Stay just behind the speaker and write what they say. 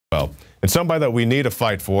and somebody that we need to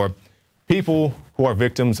fight for, people who are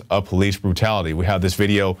victims of police brutality. We have this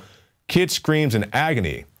video. Kid screams in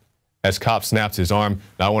agony as cop snaps his arm.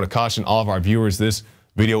 Now, I want to caution all of our viewers, this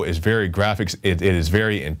video is very graphic. It is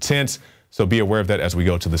very intense, so be aware of that as we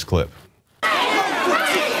go to this clip.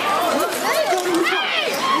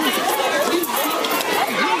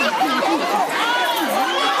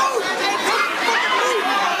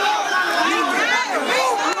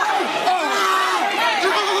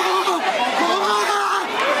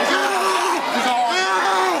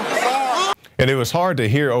 And it was hard to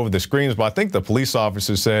hear over the screams, but I think the police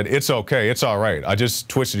officer said, "It's okay, it's all right. I just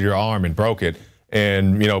twisted your arm and broke it,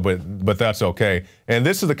 and but that's okay." And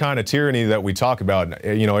this is the kind of tyranny that we talk about.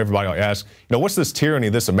 Everybody asks, what's this tyranny,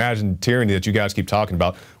 this imagined tyranny that you guys keep talking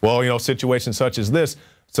about? Well, situations such as this,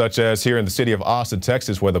 such as here in the city of Austin,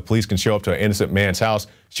 Texas, where the police can show up to an innocent man's house,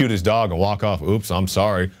 shoot his dog, and walk off. Oops, I'm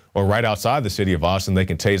sorry. Or right outside the city of Austin, they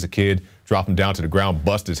can tase a kid, drop him down to the ground,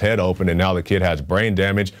 bust his head open, and now the kid has brain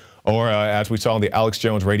damage. Or as we saw on the Alex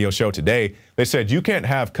Jones radio show today, they said you can't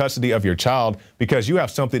have custody of your child because you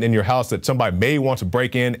have something in your house that somebody may want to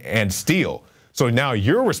break in and steal. So now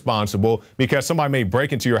you're responsible because somebody may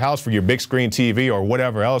break into your house for your big screen TV or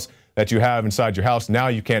whatever else that you have inside your house. Now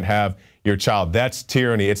you can't have your child. That's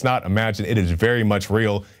tyranny. It's not imagined. It is very much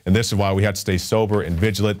real. And this is why we have to stay sober and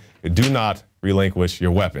vigilant. Do not relinquish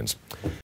your weapons.